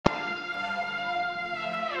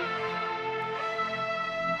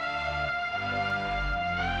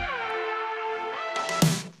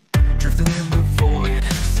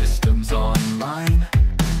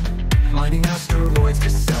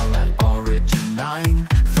asteroids to sell at Origin 9.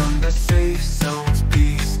 From the safe zones,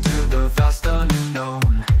 peace to the vast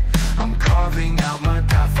unknown. I'm carving out my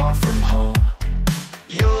path far from home.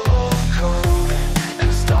 Your code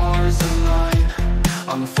and stars align.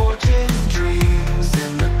 I'm forging dreams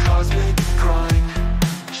in the cosmic grind.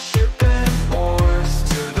 Shipping ores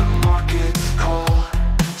to the market's call.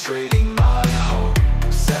 Trading my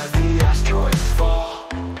hopes as the asteroids fall.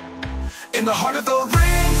 In the heart of the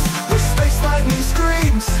rings, where space lightning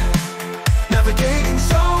screams. Navigating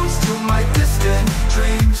zones to my distant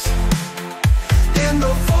dreams. In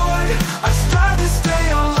the void, I strive to stay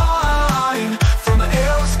aligned. From the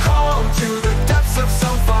Eos Call to the depths of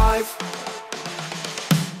Zone 5.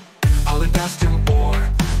 Polymaster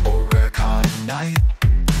or rare night.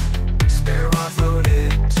 Spare rod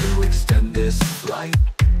loaded to extend this flight.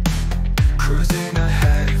 Cruising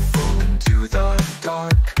ahead, full into the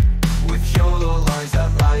dark. With YOLO lines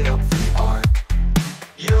that light up the arc.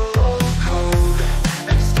 YOLO code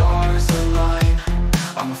and stars align.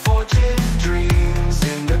 I'm forging dreams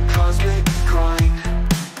in the cosmic grind.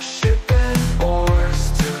 Shipping ores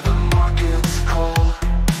to the market's call.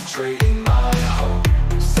 Trading my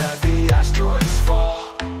hopes as the asteroids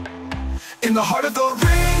fall. In the heart of the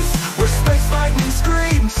rings, where space lightning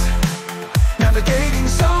screams. Navigating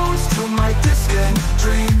zones to my distant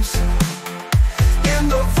dreams. In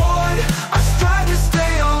the void, I strive to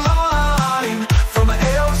stay aligned. From the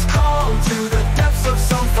Eos Call to the depths of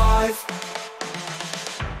Zone 5.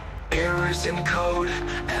 Errors in code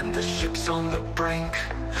and the ship's on the brink.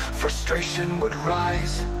 Frustration would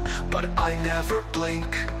rise, but I never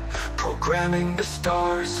blink. Programming the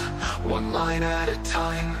stars, one line at a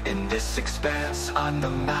time. In this expanse, I'm the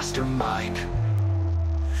mastermind.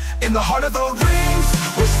 In the heart of the rings,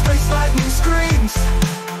 where space lightning screams.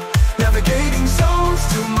 Navigating zones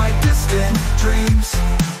to my distant dreams.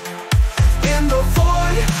 In the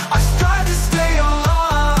void, I strive to stay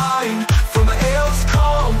aligned. From the Eos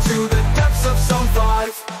Call to the depths of Zone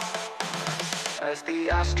 5. As the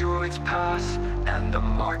asteroids pass and the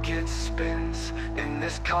market spins. In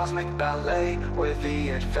this cosmic ballet where the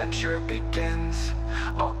adventure begins.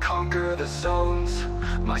 I'll conquer the zones,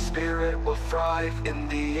 my spirit will thrive. In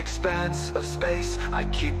the expanse of space, I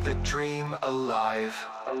keep the dream alive.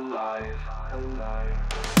 Alive,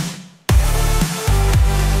 alive.